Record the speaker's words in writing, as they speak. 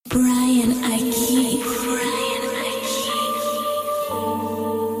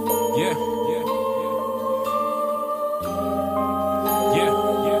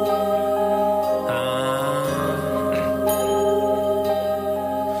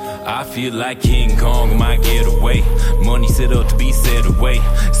I feel like King Kong, might get away. Money set up to be set away.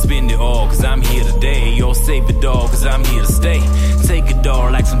 Spend it all cause I'm here today. Or save it all cause I'm here to stay. Take it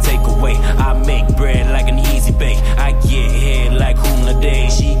all like some takeaway. I make bread like an easy bake. I get head like Day.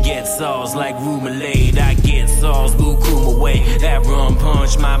 She gets sauce like Rumelade. I get sauce, blue crew away. That rum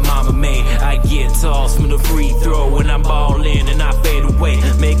punch my mama made. I get tossed from the free throw when I'm ballin' and I fade away.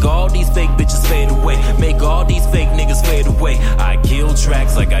 Make all these fake bitches fade away. Make all these fake niggas fade away. I kill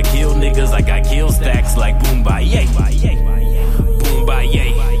tracks like I kill niggas, like I kill stacks like Boombayaye.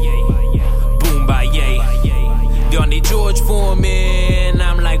 Boombayaye. Boombayaye. Y'all need George Foreman.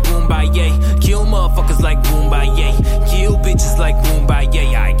 I'm like Boombayaye. Kill motherfuckers like Boombayaye. Kill bitches like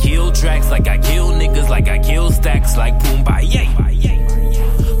Boombayaye. I kill tracks like I kill niggas, like I kill stacks like Boombayaye.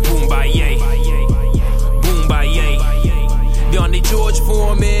 Boombayaye. Boombayaye. Y'all need George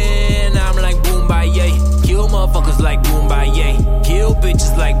Foreman. I'm like Boombayaye. Kill motherfuckers like Boombayaye. Kill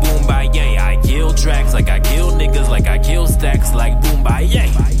bitches like Boombayaye. I kill tracks like I kill niggas, like I kill stacks like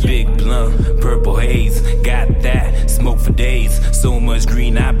Boombayaye. Big blunt, purple haze, got that, smoke for days. So much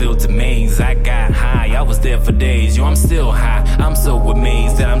green, I built a maze. I got high, I was there for days. Yo, I'm still high, I'm so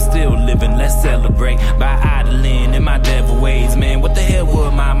amazed that I'm still living. Let's celebrate by idling in my devil ways. Man, what the hell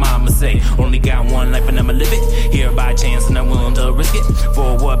would my mama say? Only got one life and I'ma live it. Here by chance and I'm willing to risk it.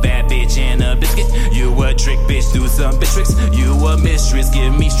 For what, bad bitch and a biscuit? You a trick bitch, do some bitch tricks. You a mistress,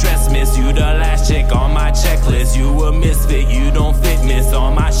 give me stress, miss. You the last chick on my checklist. You a misfit, you don't fit, miss.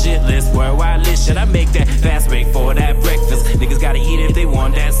 On my shit list, where I live, should I make that fast break for that breakfast? Niggas gotta eat if they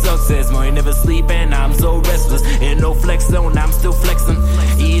want that success. Money never sleep and I'm so restless. In no flex zone, I'm still flexing.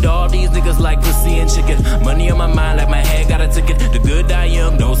 Eat all these niggas like pussy and chicken. Money on my mind like my head got a ticket. The good die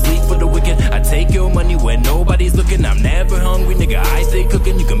young, no sleep for the wicked. I take your money when nobody's looking. I'm never hungry, nigga, I stay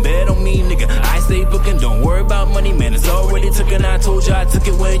cooking. You can bet on me, nigga, I stay booking. Don't worry about money, man, it's already taken. I told you I took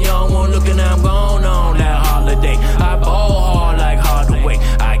it when y'all weren't looking. I'm gone on that holiday. I ball hard like Hardaway.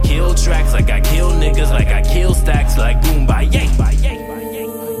 I kill tracks like I kill niggas, like I kill stacks like Boombayaye.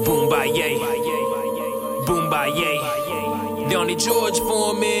 Boombayaye. Boombayaye. They only George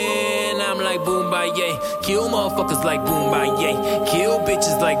Foreman. I'm like Boombayaye. Kill motherfuckers like Boombayaye. Kill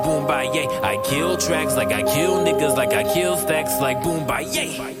bitches like Boombayaye. I kill tracks like I kill niggas, like I kill stacks like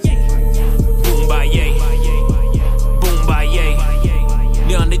Boombayaye. Boombayaye. Boombayaye.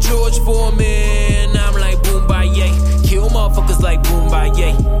 They only George Foreman. I'm like Boombayaye. Kill motherfuckers like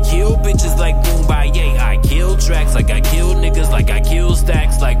Boombayaye. Kill bitches like Boombayaye. I kill tracks like I kill niggas, like I kill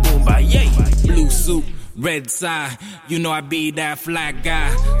stacks like Boombayaye. Blue suit, red tie, you know I be that fly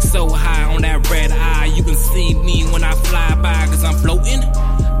guy. So high on that red eye, you can see me when I fly by, cause I'm floating.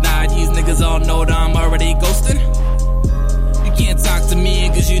 Nah, these niggas all know that I'm already ghosting. You can't talk to me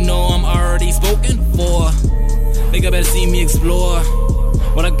cause you know I'm already spoken for. Nigga better see me explore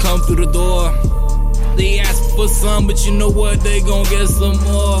when I come through the door. They ask for some, but you know what, they gon' get some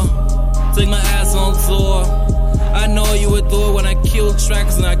more. Take my ass on tour. I know you adore when I kill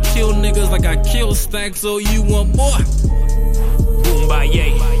tracks and I kill niggas like I kill stacks, so you want more.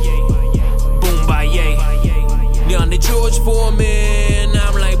 Boombayaye. Boombayaye. They on the George Foreman.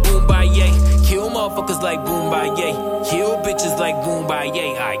 I'm like Boombayaye. Kill motherfuckers like Boombayaye. Kill bitches like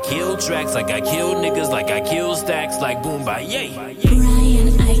Boombayaye. I kill tracks like I kill niggas, like I kill stacks like Boombayaye.